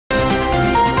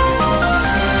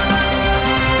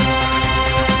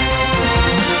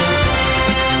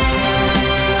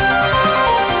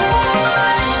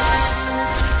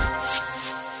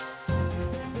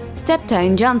Steptoe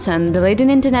and Johnson, the leading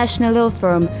international law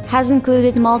firm, has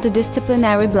included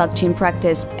multidisciplinary blockchain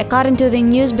practice. According to the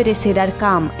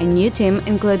newsbtc.com, a new team,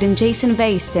 including Jason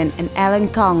Weinstein and Alan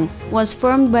Cohn, was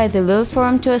formed by the law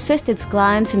firm to assist its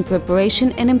clients in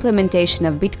preparation and implementation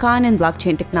of Bitcoin and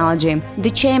blockchain technology. The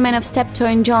chairman of Steptoe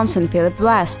and Johnson, Philip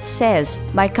West, says,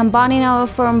 "By combining our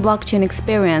firm blockchain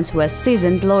experience with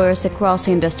seasoned lawyers across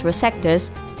industry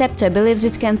sectors, Steptoe believes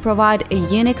it can provide a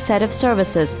unique set of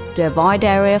services to a wide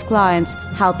array of clients,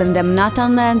 helping them not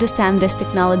only understand this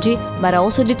technology but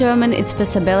also determine its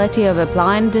feasibility of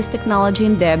applying this technology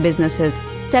in their businesses."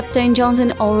 Steptoe and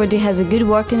Johnson already has a good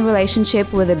working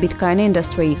relationship with the Bitcoin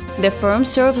industry. The firm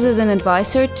serves as an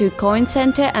advisor to Cohn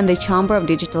Center and the Chamber of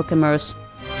Digital Commerce.